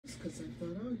because I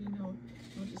thought, oh, you know,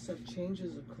 I'll just have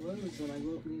changes of clothes and I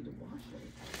won't need to wash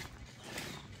it.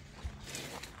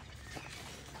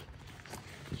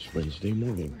 It's Wednesday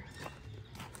morning.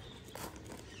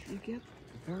 You get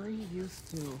very used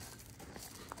to.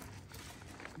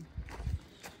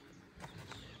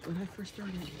 When I first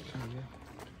started,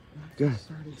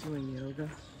 started doing yoga.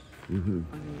 Mm-hmm.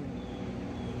 I mean,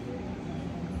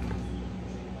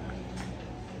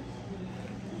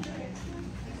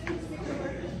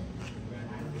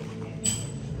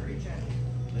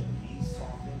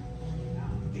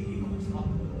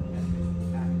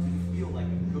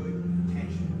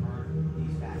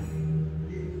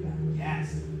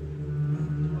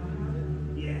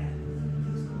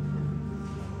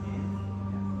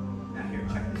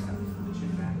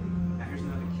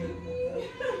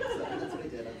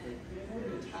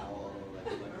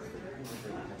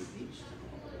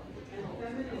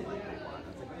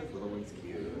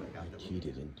 I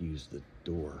cheated and used the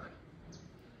door,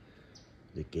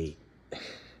 the gate.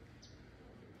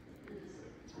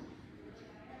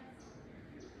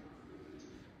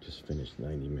 Just finished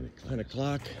 90-minute class. 10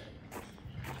 o'clock.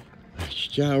 I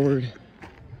showered.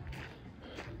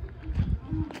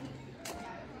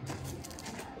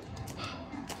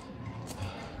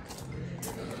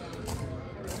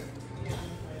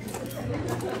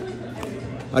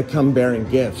 I come bearing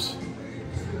gifts.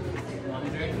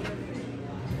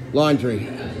 Laundry.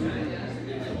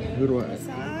 Who do I?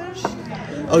 Massage?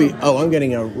 Oh, I'm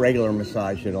getting a regular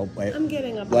massage at I'm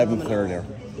getting a 11:30.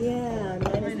 Yeah.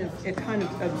 it kind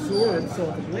of absorbs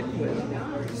all the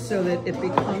liquid so that it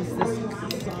becomes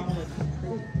this solid.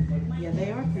 Yeah,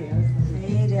 they are here.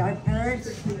 Hey, they are birds.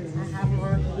 I have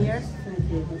more here.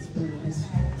 Thank you. That's very nice.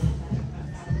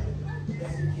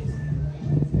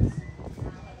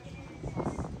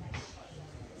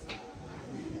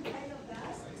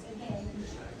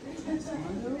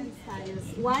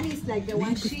 One is like the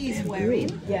one she is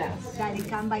wearing. Yes. That it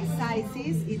comes by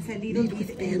sizes. It's a little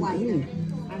bit wider.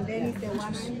 And then it's the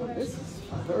one This is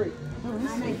very.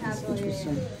 and I have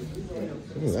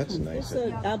Oh, that's nice.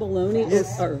 It's abalone.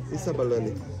 Yes, Or, it's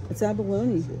abalone. it's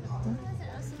abalone.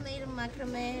 Also made of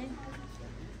macrame.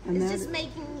 And It's that- just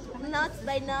making knots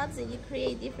by knots, and you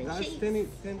create different That's shapes.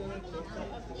 $10.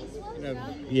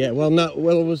 Yeah, well, it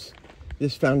was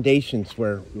this foundation's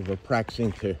where we were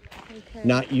practicing to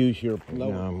not use your. Now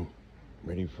I'm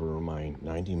ready for my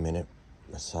 90-minute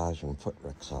massage and foot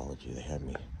reflexology. They had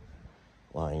me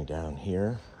lying down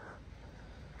here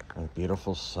on a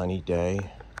beautiful sunny day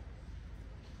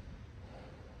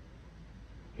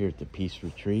here at the Peace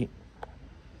Retreat.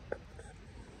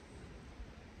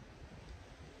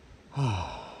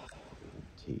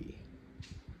 Tea.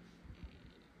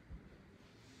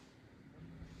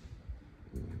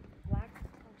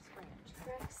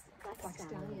 black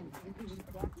stallion.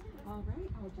 All right,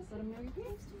 I'll just let them know you're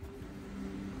here.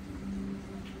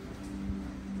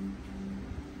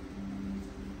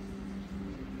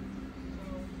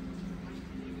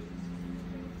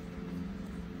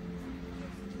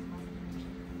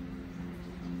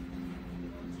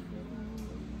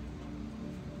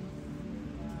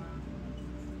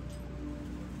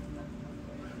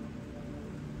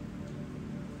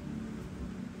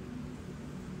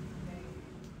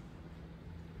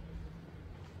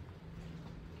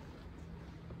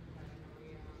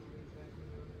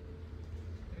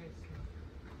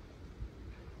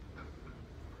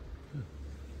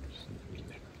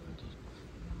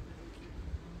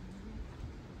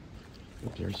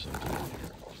 There's something there,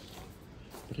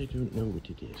 but I don't know what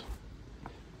it is.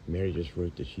 Mary just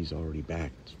wrote that she's already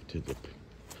back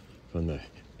from the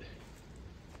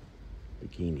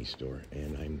bikini store,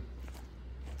 and I'm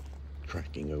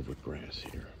tracking over grass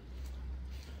here.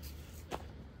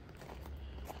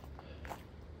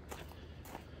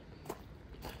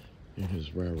 It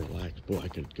is where I relaxed. Boy, I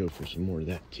could go for some more of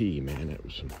that tea, man. That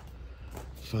was some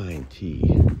fine tea.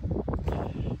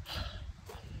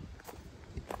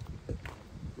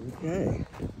 Okay.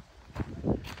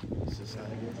 This is how I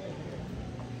get.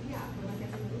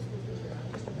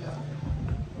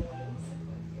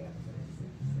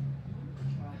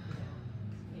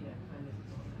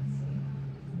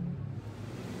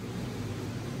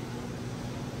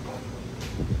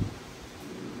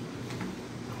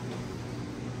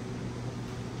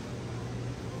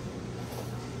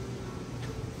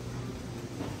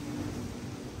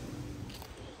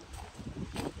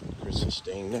 Chris is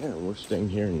staying there, and we're staying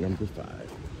here in number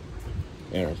 5.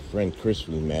 And our friend Chris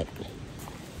we met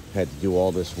had to do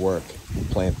all this work,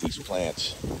 plant these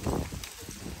plants.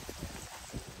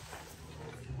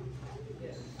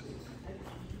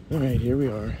 All right, here we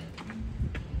are.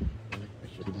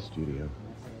 I should be the studio.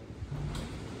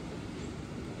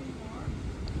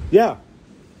 Yeah.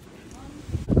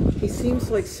 He seems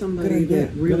like somebody Good idea,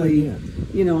 that good really, idea.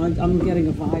 you know, I'm getting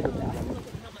a vibe about him.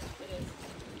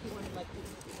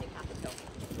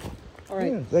 All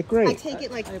right. Yeah, that's great. I take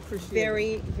it like I appreciate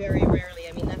very, very rarely.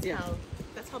 I mean, that's Yeah.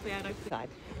 how bad I feel.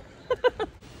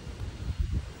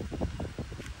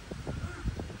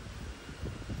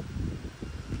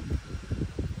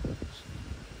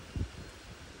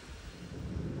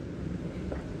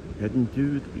 Heading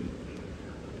to the beach.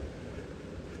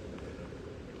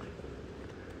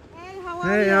 Hey, how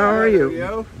Hey, how are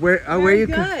you? Where you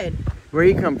good. Where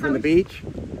you come from? The beach?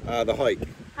 The hike.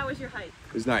 How was your hike?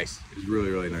 It was nice. It was really,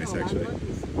 really nice, actually.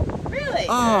 Really?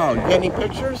 Oh, get any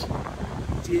pictures?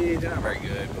 Yeah, they're not very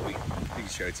good, but we can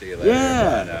show it to you later.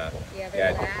 Yeah. But, Yeah,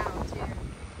 they're loud too.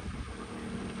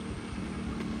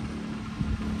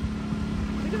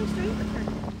 We're going straight with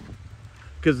her.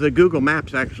 Because the Google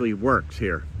Maps actually works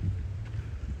here.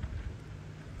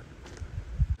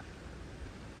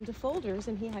 Into folders,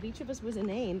 and he had each of us was a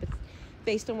name, but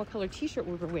based on what color T-shirt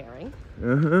we were wearing.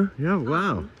 Uh-huh. Yeah,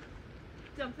 wow.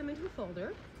 Dump them into a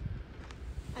folder,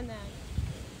 and then.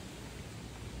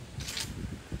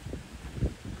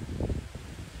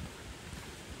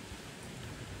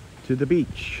 To the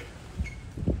beach.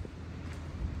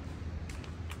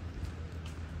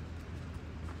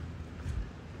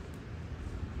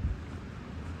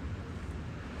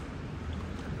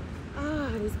 Ah,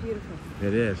 it is beautiful.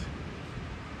 It is.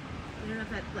 I don't know if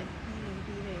that like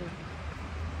beating.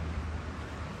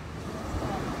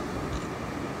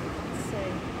 Let's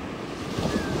see.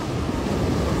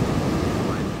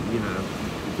 You know,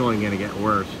 it's only going to get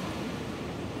worse.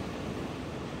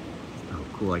 Oh,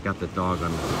 cool. I got the dog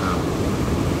on the snow.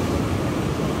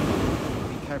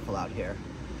 Be careful out here.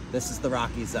 This is the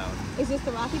rocky zone. Is this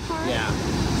the rocky part? Yeah.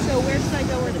 So where should I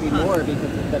go with There's gonna be more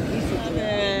because the piece Love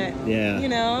it. Yeah. You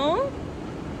know?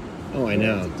 Oh, I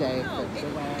know. today. No,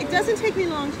 it doesn't take me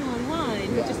long to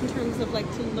unwind, but just in terms of like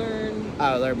to learn,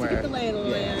 Oh, learn to where. get the lay of the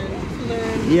Yeah. land, to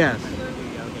learn. Yes. To learn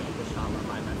Yoga in the shower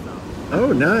by myself.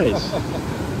 Oh, nice.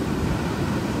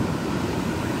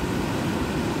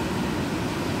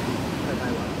 Like I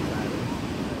love driving.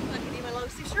 I can need my long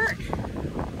sleeve shirt.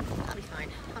 I'll be fine.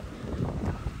 I'll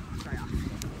try off.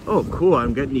 Oh, cool.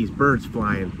 I'm getting these birds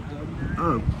flying.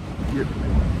 Oh, you're...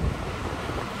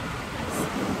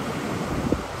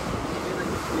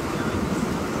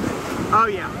 Oh,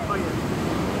 yeah. Oh, yeah.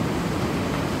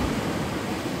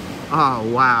 Oh,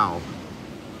 wow.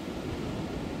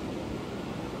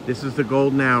 This is the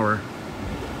golden hour.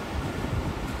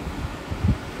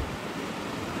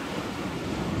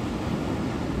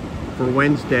 For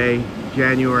Wednesday,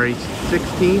 January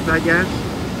 16th, I guess.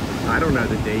 I don't know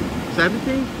the date.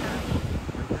 17th?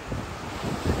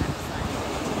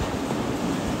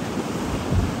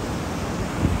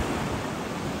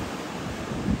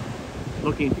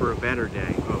 Looking for a better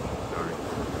day. Oh, sorry.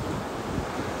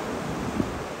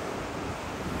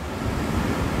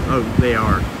 Oh, they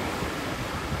are.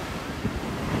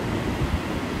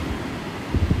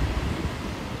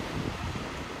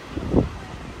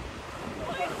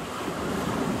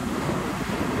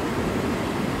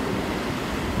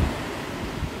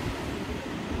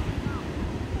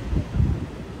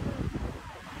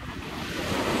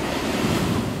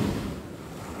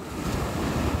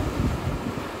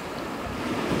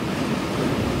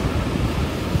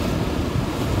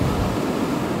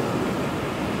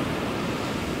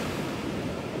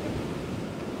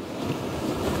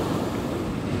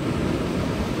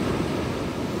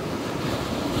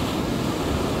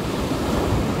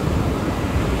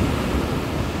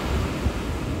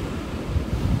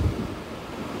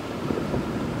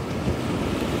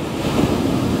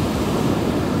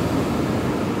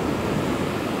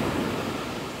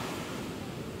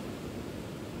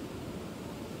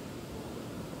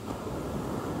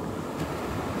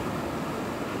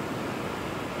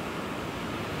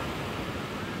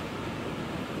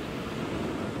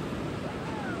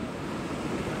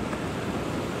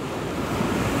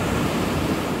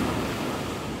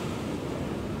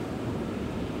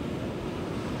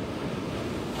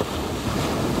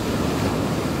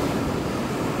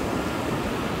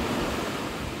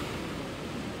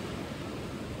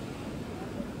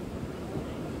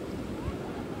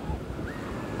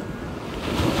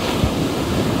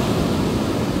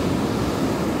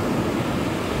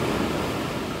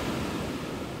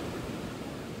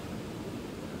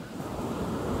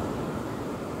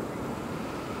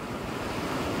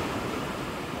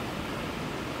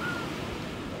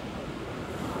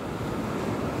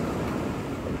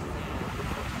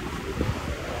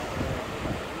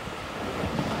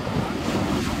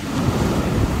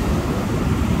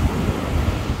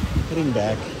 Heading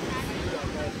back.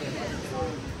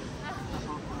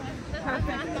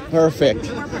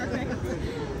 Perfect. More perfect.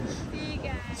 See you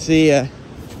guys. See ya.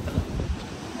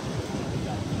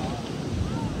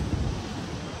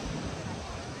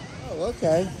 Oh,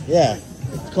 okay. Yeah.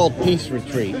 It's called Peace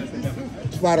Retreat.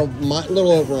 It's about a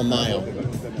little over a mile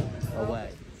Away.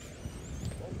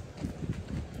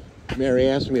 Mary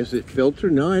asked me, is it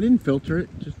filtered? No, I didn't filter it.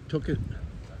 Just took it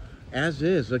as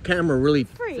is. The camera really...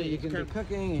 So you can be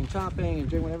cooking and chopping and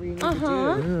doing whatever you need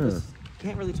to do. Just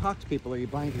can't really talk to people or you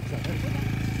blind each other.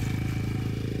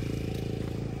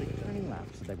 Like turning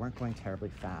left, so they weren't going terribly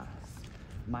fast.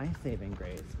 My saving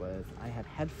grace was I had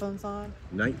headphones on.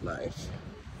 Nightlife.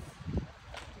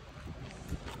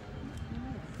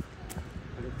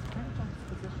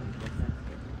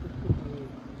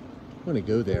 I'm going to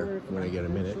go there when I get a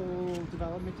minute.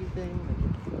 Development-y thing. Like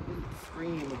it didn't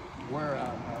scream where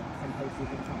someplace you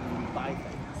can come and buy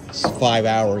things. It's 5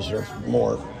 hours or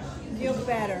more. Feel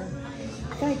better.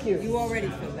 Thank you. You already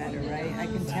feel better, right? I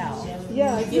can tell.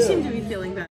 Yeah, I You seem to be feeling better.